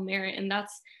National Merit, and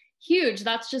that's huge.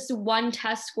 That's just one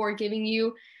test score giving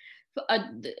you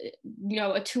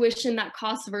a tuition that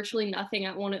costs virtually nothing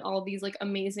at all these like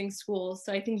amazing schools.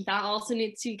 So I think that also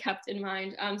needs to be kept in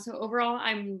mind. So overall,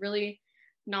 I'm really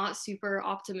not super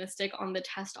optimistic on the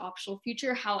test optional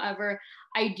future. However,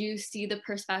 I do see the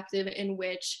perspective in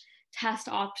which test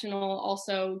optional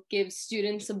also gives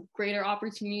students a greater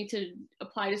opportunity to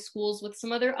apply to schools with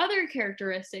some other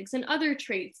characteristics and other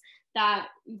traits that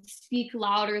speak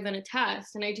louder than a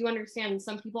test. And I do understand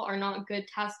some people are not good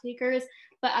test takers,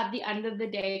 but at the end of the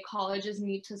day, colleges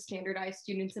need to standardize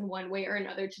students in one way or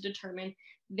another to determine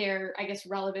their, I guess,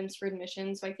 relevance for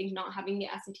admission. So I think not having the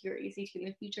SAT or ACT in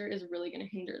the future is really going to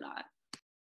hinder that.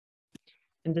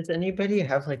 And does anybody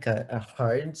have like a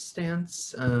hard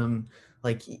stance?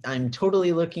 Like I'm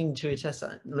totally looking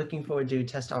forward to a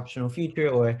test optional future,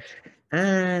 or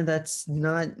that's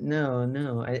not,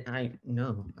 no, I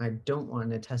don't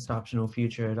want a test optional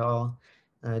future at all.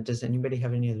 Does anybody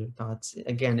have any other thoughts?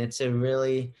 Again, it's a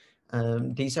really,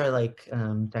 these are like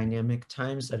dynamic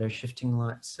times that are shifting a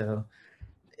lot. So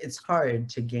it's hard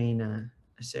to gain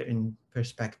a certain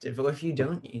perspective, or if you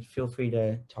don't, feel free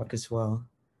to talk as well.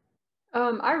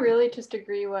 I really just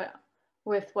agree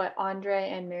with what Andre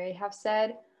and Mary have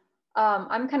said.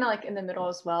 I'm kind of like in the middle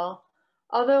as well.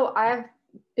 Although I've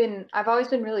always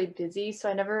been really busy, so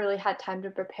I never really had time to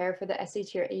prepare for the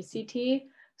SAT or ACT.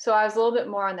 So I was a little bit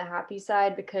more on the happy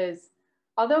side because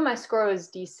although my score was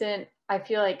decent, I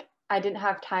feel like I didn't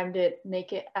have time to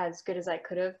make it as good as I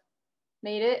could have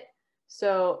made it.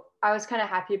 So I was kind of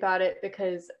happy about it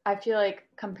because I feel like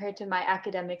compared to my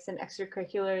academics and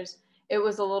extracurriculars, it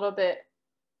was a little bit,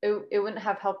 it wouldn't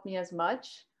have helped me as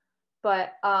much,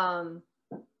 but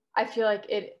I feel like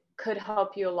it could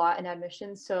help you a lot in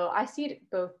admissions. So I see it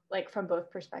both, like from both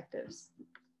perspectives.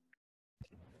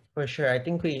 For sure. I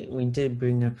think we did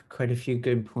bring up quite a few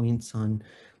good points on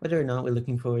whether or not we're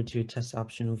looking forward to a test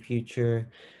optional future.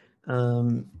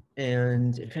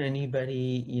 And if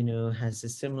anybody, you know, has a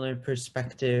similar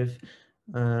perspective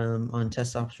on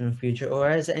test optional future, or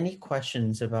has any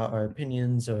questions about our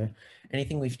opinions or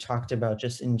anything we've talked about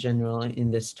just in general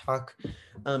in this talk,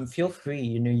 feel free.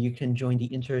 You know, you can join the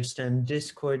InterSTEM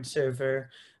Discord server.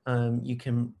 You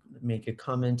can make a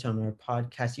comment on our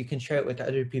podcast. You can share it with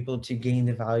other people to gain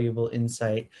the valuable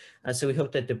insight. So we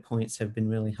hope that the points have been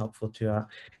really helpful to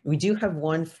we do have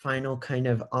one final kind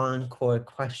of encore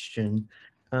question,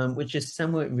 which is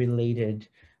somewhat related.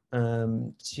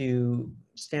 to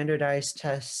standardized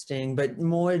testing, but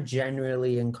more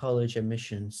generally in college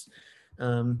admissions.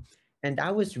 And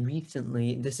that was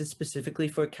recently, this is specifically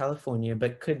for California,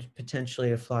 but could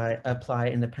potentially apply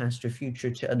in the past or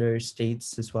future to other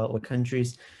states as well, or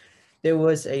countries. There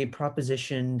was a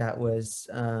proposition that was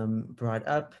brought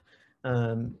up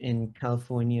in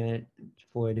California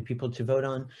for the people to vote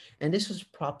on, and this was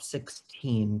Prop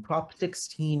 16. Prop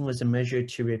 16 was a measure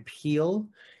to repeal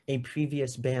a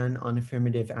previous ban on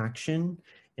affirmative action.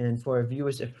 And for our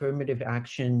viewers, affirmative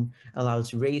action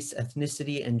allows race,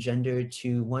 ethnicity, and gender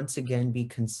to once again be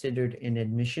considered in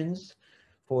admissions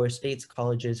for states,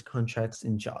 colleges, contracts,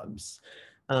 and jobs.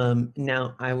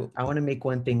 Now, I want to make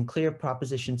one thing clear.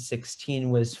 Proposition 16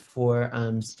 was for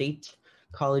state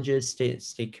colleges,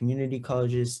 state community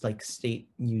colleges, like state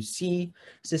UC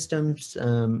systems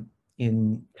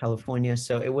in California.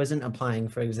 So it wasn't applying,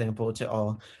 for example, to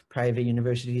all private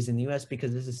universities in the US,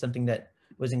 because this is something that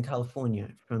was in California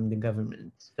from the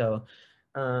government. So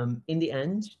in the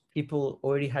end, people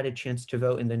already had a chance to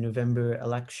vote in the November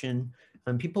election.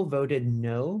 People voted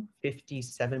no,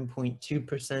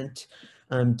 57.2%,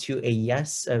 to a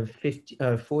yes of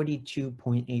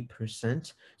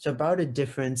 42.8%. So about a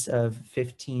difference of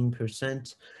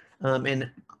 15%.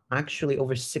 And actually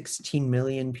over 16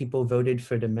 million people voted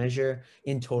for the measure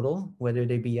in total, whether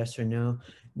they be yes or no.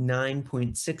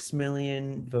 9.6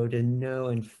 million voted no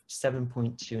and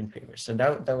 7.2 in favor. So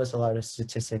that was a lot of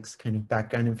statistics, kind of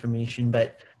background information.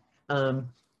 But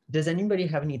does anybody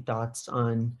have any thoughts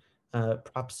on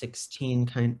Prop 16,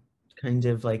 kind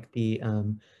of like the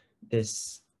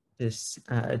this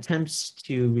attempts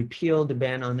to repeal the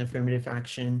ban on affirmative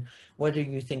action, whether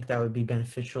you think that would be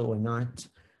beneficial or not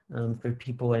for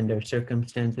people and their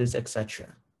circumstances, etc.?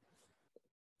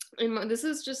 And this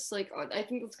is just like, I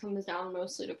think this comes down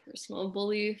mostly to personal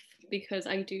belief, because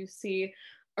I do see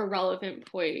a relevant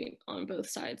point on both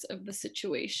sides of the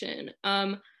situation.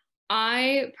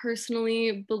 I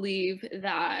personally believe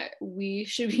that we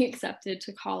should be accepted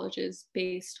to colleges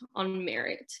based on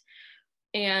merit.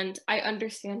 And I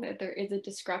understand that there is a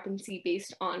discrepancy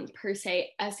based on, per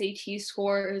se, SAT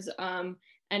scores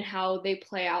and how they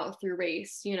play out through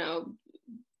race. You know,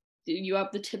 you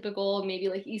have the typical, maybe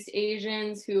like East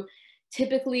Asians who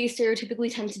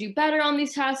stereotypically tend to do better on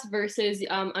these tests versus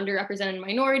underrepresented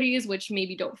minorities, which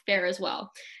maybe don't fare as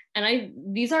well. And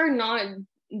these are not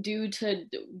due to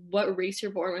what race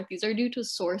you're born with. These are due to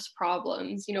source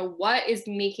problems. You know, what is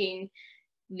making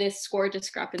this score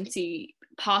discrepancy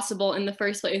possible in the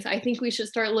first place? I think we should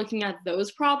start looking at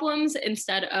those problems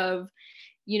instead of,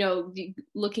 you know,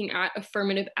 looking at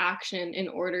affirmative action in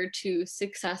order to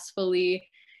successfully,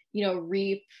 you know,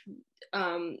 reap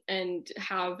and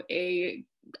have a,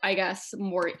 I guess,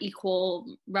 more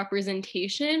equal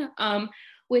representation.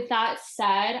 With that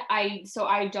said, I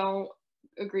don't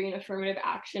agree in affirmative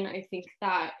action. I think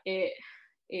that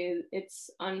it's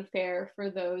unfair for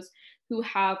those who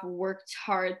have worked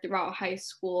hard throughout high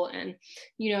school and,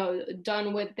 you know,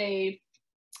 done,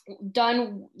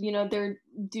 you know, their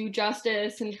due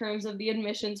justice in terms of the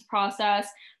admissions process,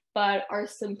 but are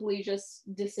simply just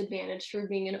disadvantaged for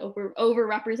being an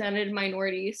overrepresented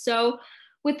minority. So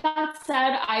with that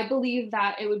said, I believe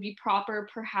that it would be proper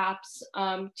perhaps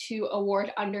to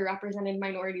award underrepresented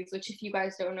minorities, which, if you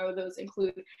guys don't know, those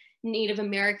include Native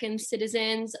American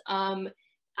citizens,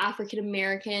 African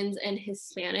Americans, and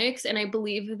Hispanics. And I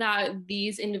believe that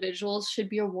these individuals should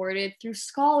be awarded through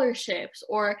scholarships,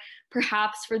 or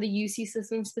perhaps for the UC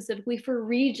system specifically for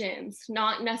regions,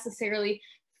 not necessarily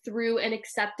through an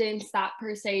acceptance that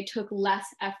per se took less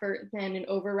effort than an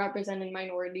overrepresented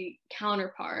minority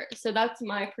counterpart. So that's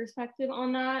my perspective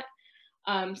on that.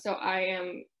 So I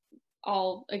am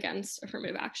all against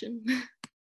affirmative action.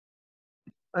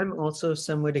 I'm also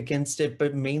somewhat against it,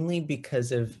 but mainly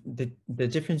because of the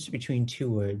difference between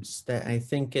two words that I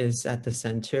think is at the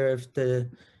center of the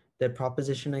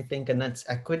proposition, I think, and that's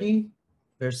equity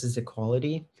versus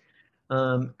equality.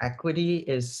 Equity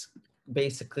is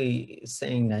basically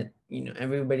saying that, you know,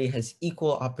 everybody has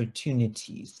equal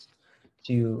opportunities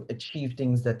to achieve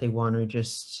things that they want, or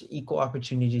just equal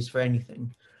opportunities for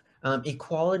anything.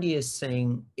 Equality is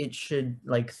saying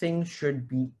things should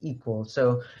be equal.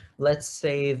 So let's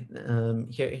say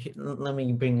here, let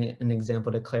me bring an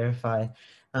example to clarify.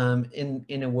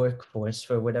 In a workforce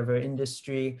for whatever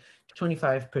industry,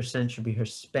 25% should be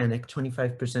Hispanic,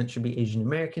 25% should be Asian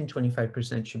American,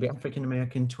 25% should be African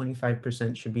American,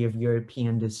 25% should be of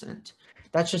European descent.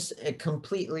 That's just a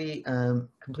completely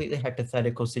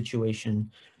hypothetical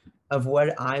situation of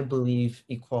what I believe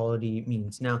equality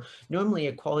means. Now, normally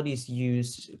equality is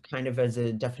used kind of as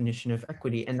a definition of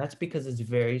equity, and that's because it's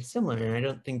very similar, and I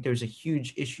don't think there's a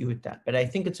huge issue with that, but I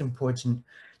think it's important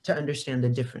to understand the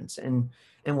difference. And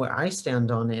where I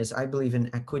stand on is I believe in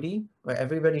equity, where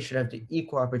everybody should have the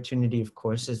equal opportunity, of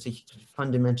course, as a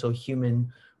fundamental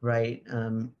human right,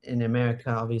 in America,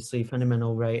 obviously,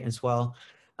 fundamental right as well,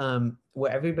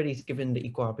 where everybody's given the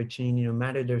equal opportunity no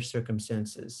matter their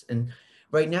circumstances. And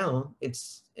right now,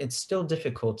 it's still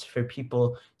difficult for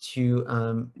people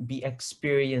to be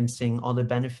experiencing all the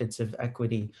benefits of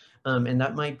equity, and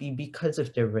that might be because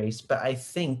of their race. But I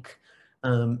think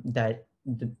that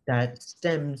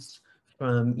stems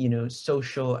from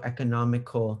social,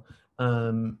 economical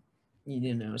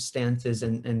stances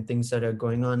and things that are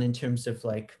going on in terms of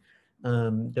like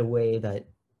the way that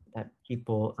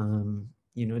people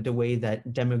the way that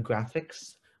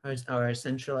demographics are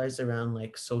centralized around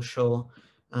like social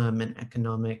and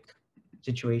economic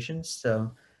situations.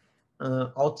 So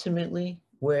ultimately,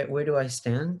 where do I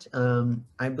stand?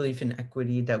 I believe in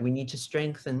equity, that we need to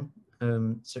strengthen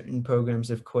certain programs,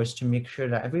 of course, to make sure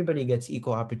that everybody gets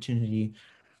equal opportunity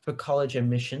for college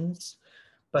admissions.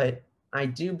 But I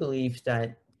do believe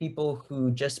that people who,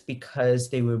 just because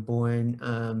they were born,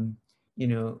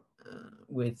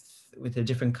 with a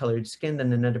different colored skin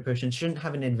than another person, shouldn't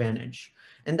have an advantage.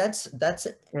 And that's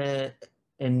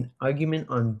an argument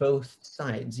on both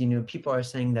sides. People are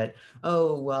saying that,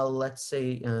 oh, well, let's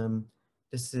say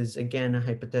this is, again, a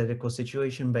hypothetical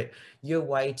situation, but you're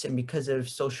white, and because of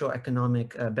social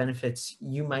economic benefits,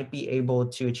 you might be able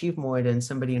to achieve more than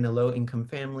somebody in a low-income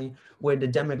family, where the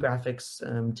demographics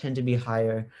tend to be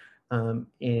higher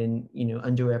in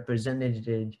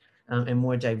underrepresented and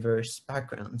more diverse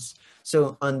backgrounds.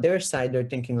 So on their side, they're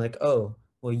thinking like, oh,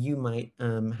 well, you might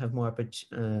have more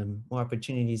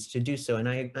opportunities to do so, and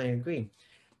I agree.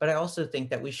 But I also think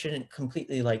that we shouldn't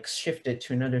completely like shift it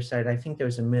to another side. I think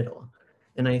there's a middle.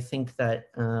 And I think that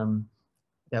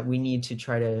that we need to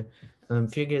try to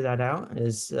figure that out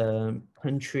as a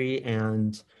country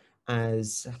and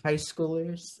as high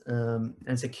schoolers,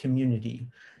 as a community.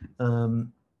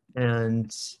 And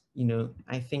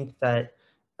I think that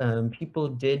people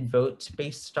did vote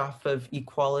based off of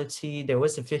equality. There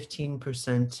was a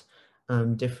 15%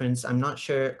 difference. I'm not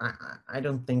sure. I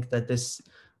don't think that this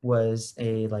was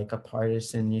a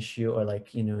partisan issue, or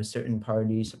a certain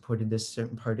party supported this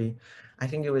certain party. I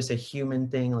think it was a human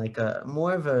thing, like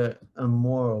more of a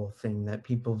moral thing that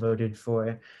people voted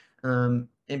for. And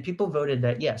people voted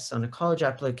that, yes, on a college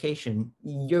application,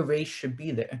 your race should be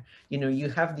there. You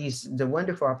have the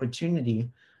wonderful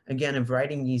opportunity, again, of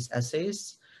writing these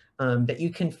essays that you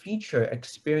can feature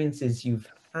experiences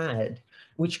you've had,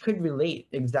 which could relate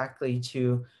exactly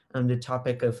to the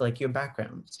topic of like your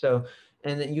background. So,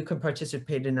 and then you could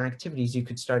participate in activities, you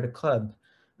could start a club.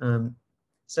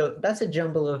 So that's a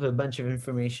jumble of a bunch of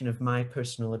information of my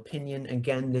personal opinion.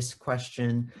 Again, this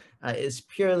question is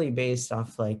purely based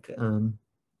off like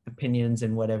opinions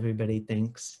and what everybody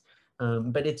thinks.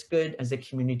 But it's good as a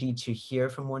community to hear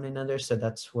from one another. So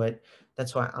that's why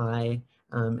I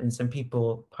and some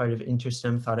people part of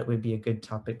InterSTEM thought it would be a good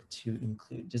topic to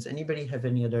include. Does anybody have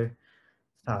any other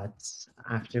thoughts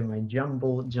after my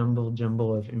jumble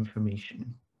of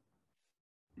information?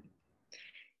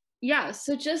 Yeah,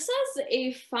 so just as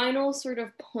a final sort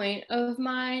of point of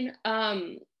mine,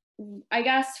 I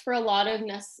guess for a lot of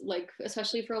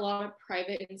especially for a lot of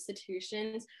private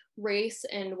institutions, race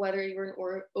and whether you're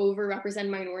an overrepresented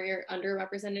minority or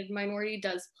underrepresented minority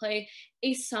does play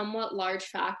a somewhat large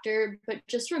factor. But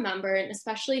just remember, and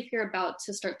especially if you're about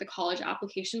to start the college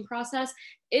application process,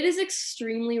 it is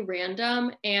extremely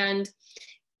random, and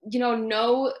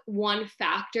no one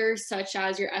factor such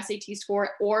as your SAT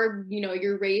score or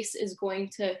your race is going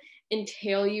to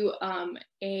entail you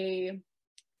a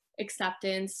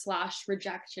acceptance /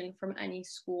 rejection from any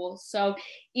school. So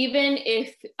even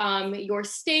if your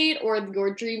state or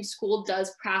your dream school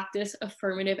does practice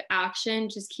affirmative action,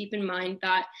 just keep in mind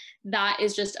that that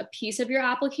is just a piece of your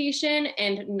application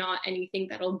and not anything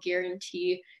that'll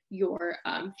guarantee your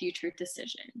future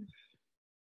decision.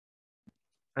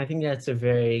 I think that's a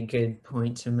very good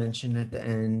point to mention at the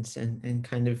end and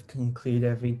kind of conclude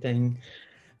everything.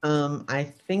 I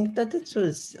think that this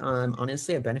was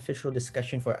honestly a beneficial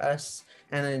discussion for us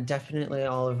and definitely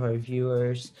all of our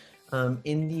viewers.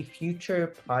 In the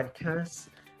future podcasts,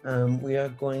 we are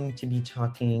going to be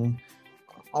talking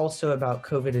also about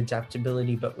COVID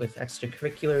adaptability, but with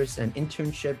extracurriculars and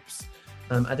internships,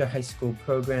 other high school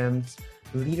programs,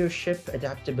 leadership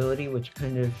adaptability, which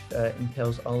kind of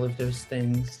entails all of those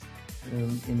things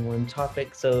in one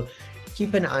topic. So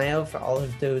keep an eye out for all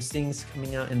of those things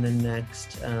coming out in the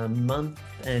next month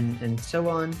and so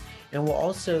on. And we'll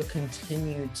also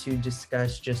continue to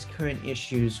discuss just current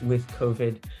issues with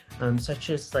COVID, such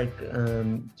as like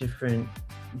different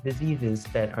diseases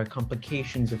that are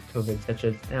complications of COVID, such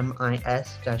as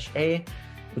MIS-A,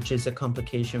 which is a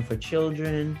complication for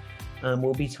children.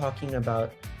 We'll be talking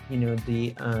about,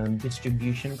 the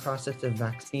distribution process of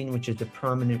vaccine, which is a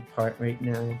prominent part right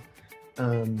now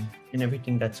in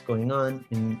everything that's going on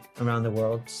around the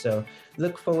world. So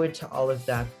look forward to all of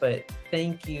that. But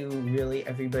thank you, really,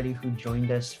 everybody who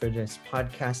joined us for this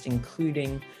podcast,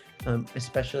 including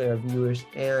especially our viewers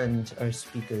and our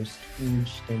speakers.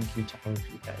 Huge thank you to all of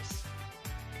you guys.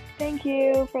 Thank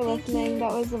you for listening.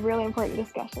 That was a really important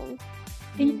discussion.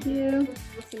 Thank you.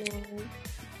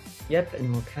 Yep,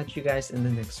 and we'll catch you guys in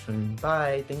the next one.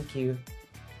 Bye. Thank you.